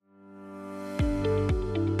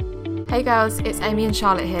Hey girls, it's Amy and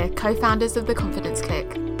Charlotte here, co-founders of The Confidence Click.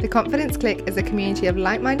 The Confidence Click is a community of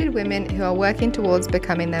like-minded women who are working towards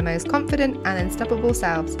becoming their most confident and unstoppable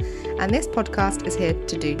selves, and this podcast is here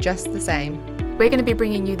to do just the same. We're going to be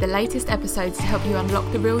bringing you the latest episodes to help you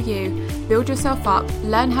unlock the real you, build yourself up,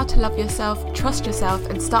 learn how to love yourself, trust yourself,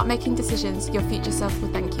 and start making decisions your future self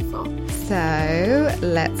will thank you for. So,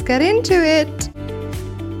 let's get into it.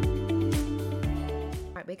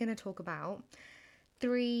 Right, we're going to talk about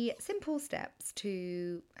 3 simple steps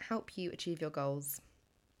to help you achieve your goals.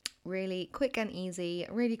 Really quick and easy,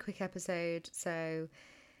 really quick episode. So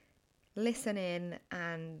listen in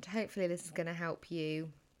and hopefully this is going to help you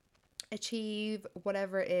achieve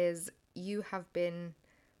whatever it is you have been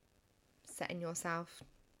setting yourself.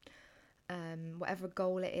 Whatever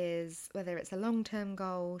goal it is, whether it's a long-term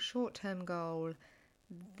goal, short-term goal,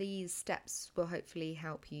 these steps will hopefully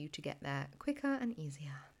help you to get there quicker and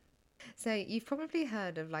easier. So you've probably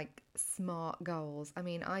heard of like SMART goals. I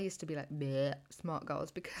mean, I used to be like, bleh, SMART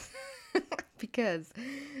goals because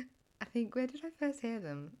I think, where did I first hear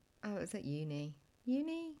them? Oh, it was at uni.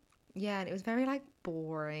 Yeah, and it was very like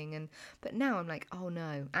boring. But now I'm like, oh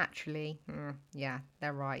no, actually, yeah,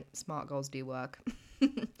 they're right. SMART goals do work.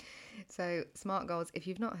 So SMART goals, if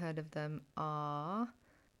you've not heard of them, are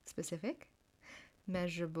specific,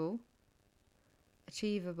 measurable,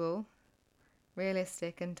 achievable,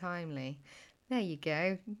 realistic and timely. There you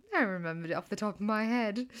go. I remembered it off the top of my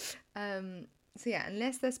head. So yeah,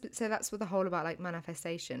 so that's what the whole about like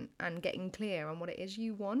manifestation and getting clear on what it is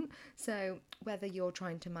you want. So whether you're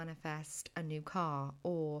trying to manifest a new car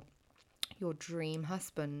or your dream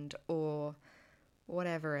husband or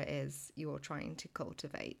whatever it is you're trying to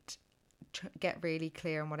cultivate, get really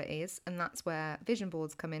clear on what it is. And that's where vision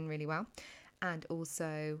boards come in really well. And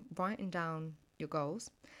also writing down your goals.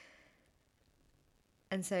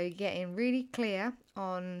 And so getting really clear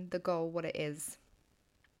on the goal, what it is.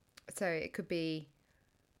 So it could be,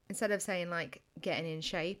 instead of saying like getting in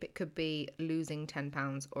shape, it could be losing 10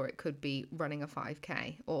 pounds or it could be running a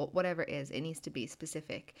 5k or whatever it is. It needs to be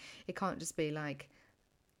specific. It can't just be like,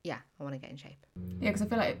 yeah, I want to get in shape. Yeah, because I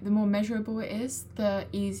feel like the more measurable it is, the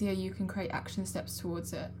easier you can create action steps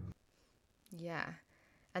towards it. Yeah.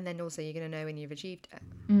 And then also you're going to know when you've achieved it.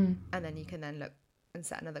 And then you can then look and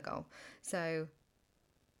set another goal. So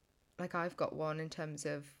like I've got one in terms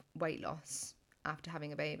of weight loss after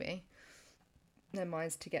having a baby. Then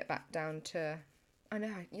mine's to get back down to, I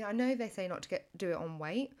know they say not to do it on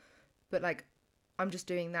weight, but like I'm just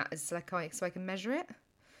doing that as like so I can measure it.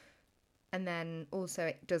 And then also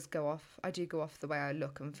it does go off. I do go off the way I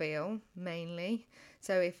look and feel mainly.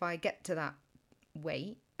 So if I get to that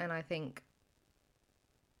weight and I think,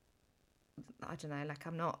 I don't know, like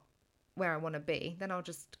I'm not where I want to be, then I'll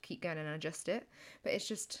just keep going and adjust it. But it's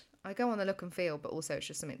just, I go on the look and feel, but also it's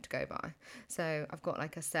just something to go by. So I've got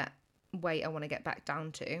like a set weight I want to get back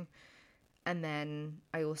down to. And then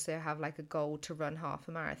I also have like a goal to run half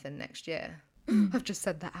a marathon next year. I've just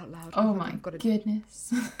said that out loud. Oh my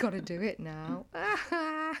goodness. Got to do it now.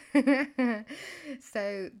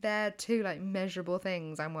 So they're 2 like measurable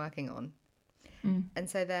things I'm working on. And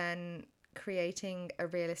so then creating a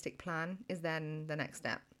realistic plan is then the next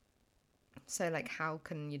step. So like, how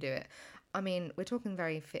can you do it? I mean, we're talking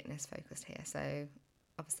very fitness focused here. So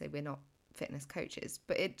obviously we're not fitness coaches,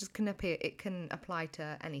 but it can apply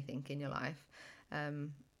to anything in your life.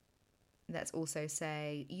 Let's also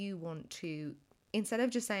say you want to, instead of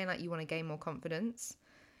just saying like you want to gain more confidence,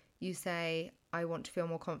 you say, I want to feel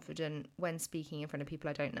more confident when speaking in front of people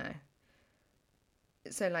I don't know.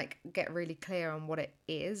 So like get really clear on what it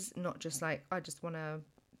is, not just like, I just want to,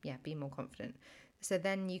 be more confident. So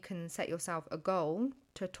then you can set yourself a goal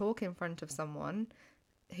to talk in front of someone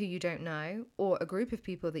who you don't know or a group of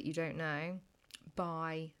people that you don't know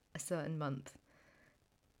by a certain month.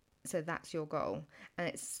 So that's your goal. And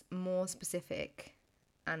it's more specific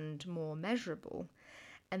and more measurable.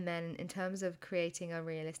 And then in terms of creating a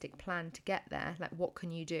realistic plan to get there, like what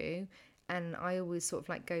can you do? And I always sort of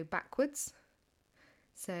like go backwards.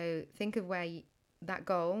 So think of that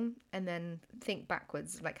goal and then think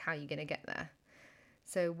backwards, like how you're going to get there.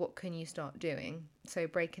 So what can you start doing? So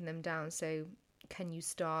breaking them down. So can you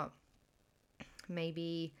start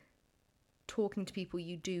maybe talking to people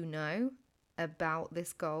you do know about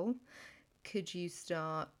this goal? Could you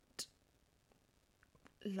start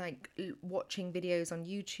like watching videos on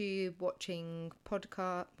YouTube, watching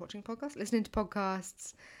podcasts, listening to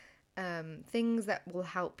podcasts, things that will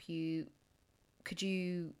help you? Could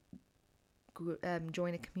you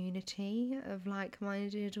join a community of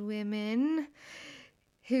like-minded women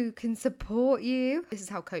who can support you? This is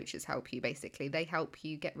how coaches help you, basically. They help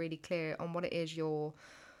you get really clear on what it is you're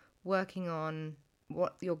working on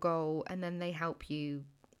what your goal, and then they help you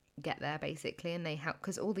get there basically, and they help,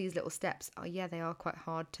 because all these little steps are, they are quite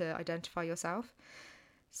hard to identify yourself.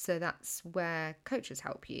 So that's where coaches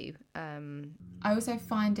help you. I also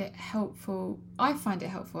find it helpful. I find it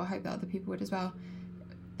helpful. I hope that other people would as well.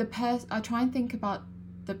 I try and think about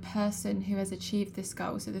the person who has achieved this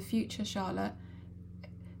goal. So the future Charlotte,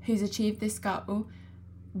 who's achieved this goal,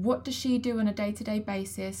 what does she do on a day-to-day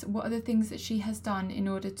basis? What are the things that she has done in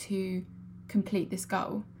order to complete this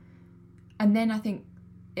goal? And then I think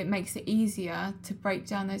it makes it easier to break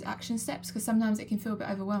down those action steps, because sometimes it can feel a bit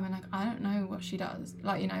overwhelming. Like, I don't know what she does.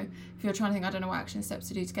 Like, you know, if you're trying to think, I don't know what action steps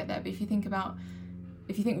to do to get there. But if you think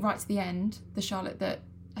right to the end, the Charlotte that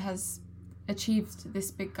has achieved this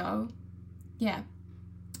big goal,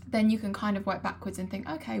 then you can kind of work backwards and think,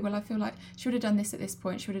 okay, well, I feel like she would have done this at this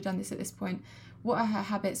point. She would have done this at this point. What are her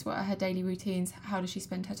habits? What are her daily routines? How does she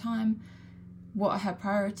spend her time? What are her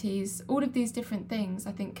priorities? All of these different things,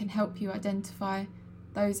 I think, can help you identify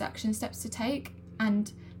those action steps to take,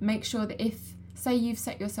 and make sure that if, say, you've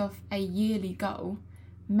set yourself a yearly goal,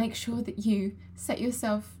 make sure that you set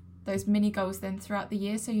yourself those mini goals then throughout the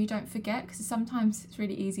year, so you don't forget, because sometimes it's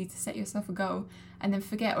really easy to set yourself a goal and then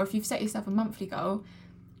forget. Or if you've set yourself a monthly goal,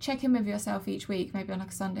 check in with yourself each week, maybe on like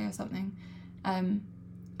a Sunday or something, and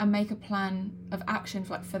make a plan of action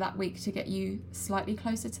for that week to get you slightly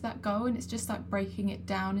closer to that goal. And it's just like breaking it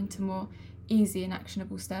down into more easy and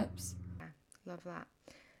actionable steps. Love that.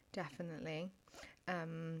 Definitely.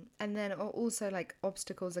 And then also, like,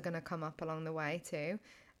 obstacles are going to come up along the way too.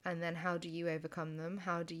 And then how do you overcome them?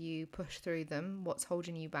 How do you push through them? What's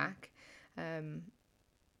holding you back?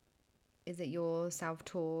 Is it your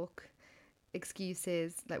self-talk,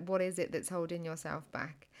 excuses? Like, what is it that's holding yourself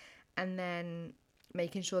back? And then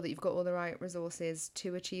making sure that you've got all the right resources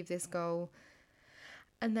to achieve this goal.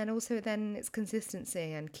 And then also then it's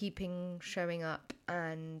consistency and showing up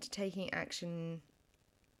and taking action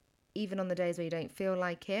even on the days where you don't feel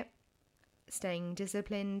like it. Staying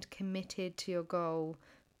disciplined, committed to your goal,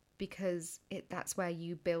 because that's where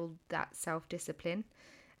you build that self-discipline.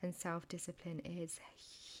 And self-discipline is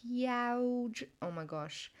huge. Oh my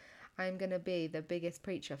gosh. I'm going to be the biggest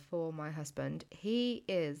preacher for my husband. He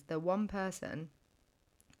is the one person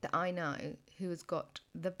that I know who has got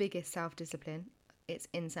the biggest self-discipline. It's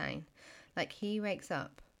insane. Like, he wakes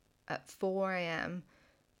up at 4 a.m.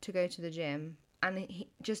 to go to the gym, and he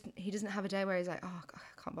doesn't have a day where he's like, oh,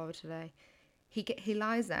 I can't bother today. He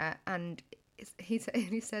lies there, and he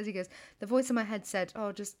goes, the voice in my head said,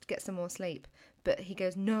 oh, just get some more sleep. But he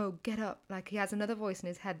goes, no, get up. Like, he has another voice in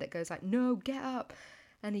his head that goes like, no, get up.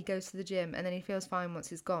 And he goes to the gym, and then he feels fine once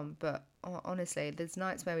he's gone. But honestly, there's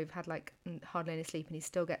nights where we've had like hardly any sleep and he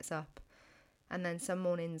still gets up. And then some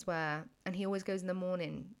mornings and he always goes in the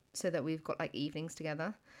morning so that we've got like evenings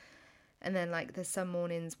together. And then like there's some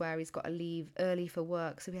mornings where he's got to leave early for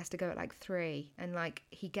work, so he has to go at like 3, and like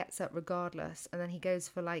he gets up regardless. And then he goes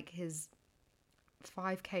for like his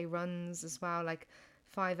 5k runs as well, like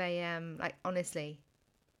 5 a.m. Like, honestly,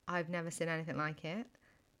 I've never seen anything like it.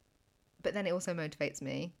 But then it also motivates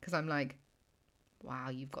me, because I'm like,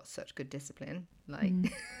 wow, you've got such good discipline.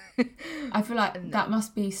 Like, I feel like that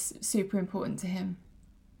must be super important to him.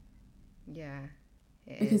 Yeah,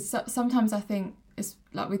 because sometimes I think it's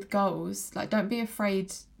like with goals, like, don't be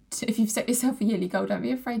afraid if you've set yourself a yearly goal, don't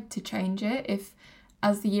be afraid to change it if,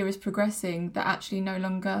 as the year is progressing, that actually no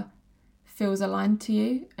longer feels aligned to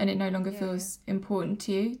you and it no longer feels important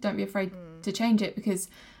to you. Don't be afraid to change it, because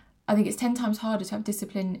I think it's 10 times harder to have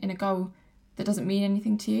discipline in a goal that doesn't mean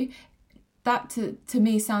anything to you. That to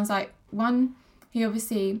me sounds like, one, he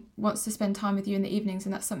obviously wants to spend time with you in the evenings,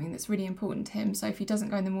 and that's something that's really important to him. So if he doesn't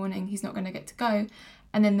go in the morning, he's not going to get to go.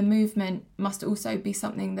 And then the movement must also be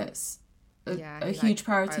something that's a huge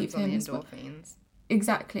priority for him as well.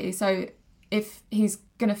 Exactly. So if he's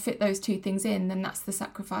going to fit those two things in, then that's the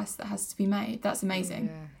sacrifice that has to be made. That's amazing.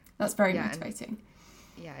 Yeah. That's very motivating.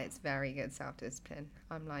 It's very good self-discipline.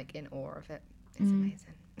 I'm like in awe of it. It's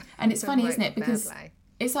amazing. And it's funny, isn't it? Because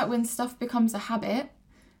it's like when stuff becomes a habit,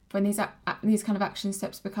 when these kind of action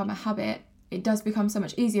steps become a habit, it does become so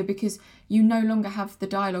much easier, because you no longer have the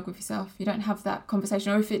dialogue with yourself. You don't have that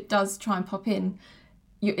conversation, or if it does try and pop in,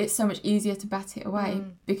 it's so much easier to bat it away,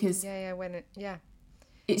 because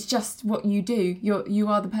it's just what you do. You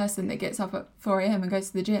are the person that gets up at 4 a.m. and goes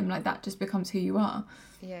to the gym. Like, that just becomes who you are.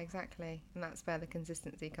 Yeah, exactly. And that's where the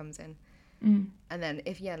consistency comes in. And then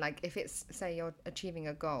if it's, say you're achieving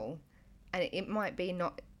a goal, and it might be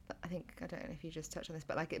not, I don't know if you just touched on this,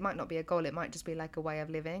 but like, it might not be a goal, it might just be like a way of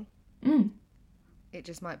living. It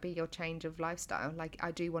just might be your change of lifestyle. Like,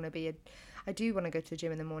 I do want to go to the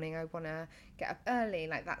gym in the morning. I want to get up early.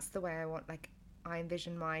 Like, that's the way I want, like, I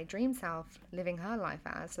envision my dream self living her life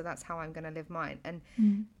as. So that's how I'm going to live mine. And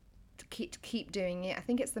to keep doing it. I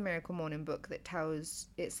think it's the Miracle Morning book that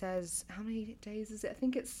says, how many days is it? I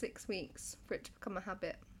think it's 6 weeks for it to become a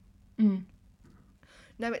habit.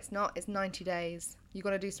 No, it's not. It's 90 days. You've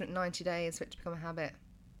got to do something 90 days for it to become a habit.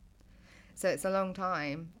 So it's a long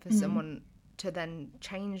time for someone to then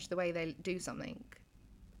change the way they do something.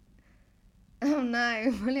 Oh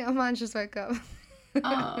no, my little man just woke up.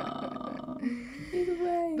 Oh, either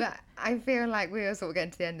way. But I feel like we were sort of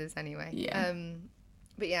getting to the end of this anyway. Yeah.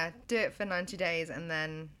 But yeah, do it for 90 days and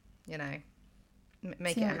then, you know,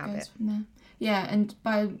 make it a habit. Goes from there. Yeah, and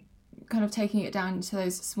by kind of taking it down to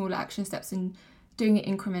those smaller action steps and doing it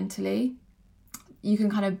incrementally, you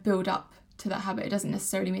can kind of build up to that habit. It doesn't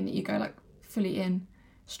necessarily mean that you go like fully in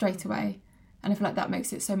straight away. And I feel like that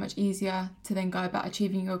makes it so much easier to then go about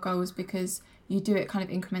achieving your goals, because you do it kind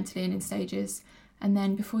of incrementally and in stages. And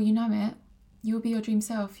then before you know it, you'll be your dream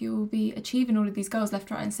self. You'll be achieving all of these goals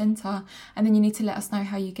left, right and centre. And then you need to let us know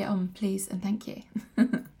how you get on, please, and thank you.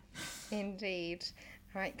 Indeed.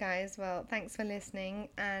 All right, guys. Well, thanks for listening,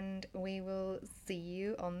 and we will see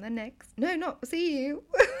you on the next... No, not see you.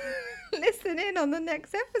 Listen in on the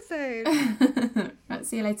next episode. Right,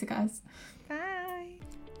 see you later, guys. Bye.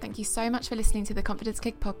 Thank you so much for listening to the Confidence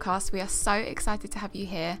Click podcast. We are so excited to have you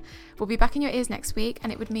here. We'll be back in your ears next week,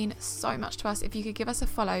 and it would mean so much to us if you could give us a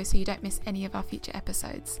follow so you don't miss any of our future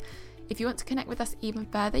episodes. If you want to connect with us even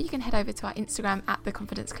further, you can head over to our Instagram at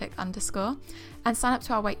 @theconfidenceclick_ and sign up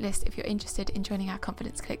to our waitlist if you're interested in joining our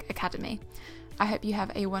Confidence Click Academy. I hope you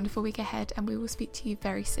have a wonderful week ahead, and we will speak to you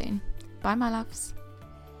very soon. Bye, my loves.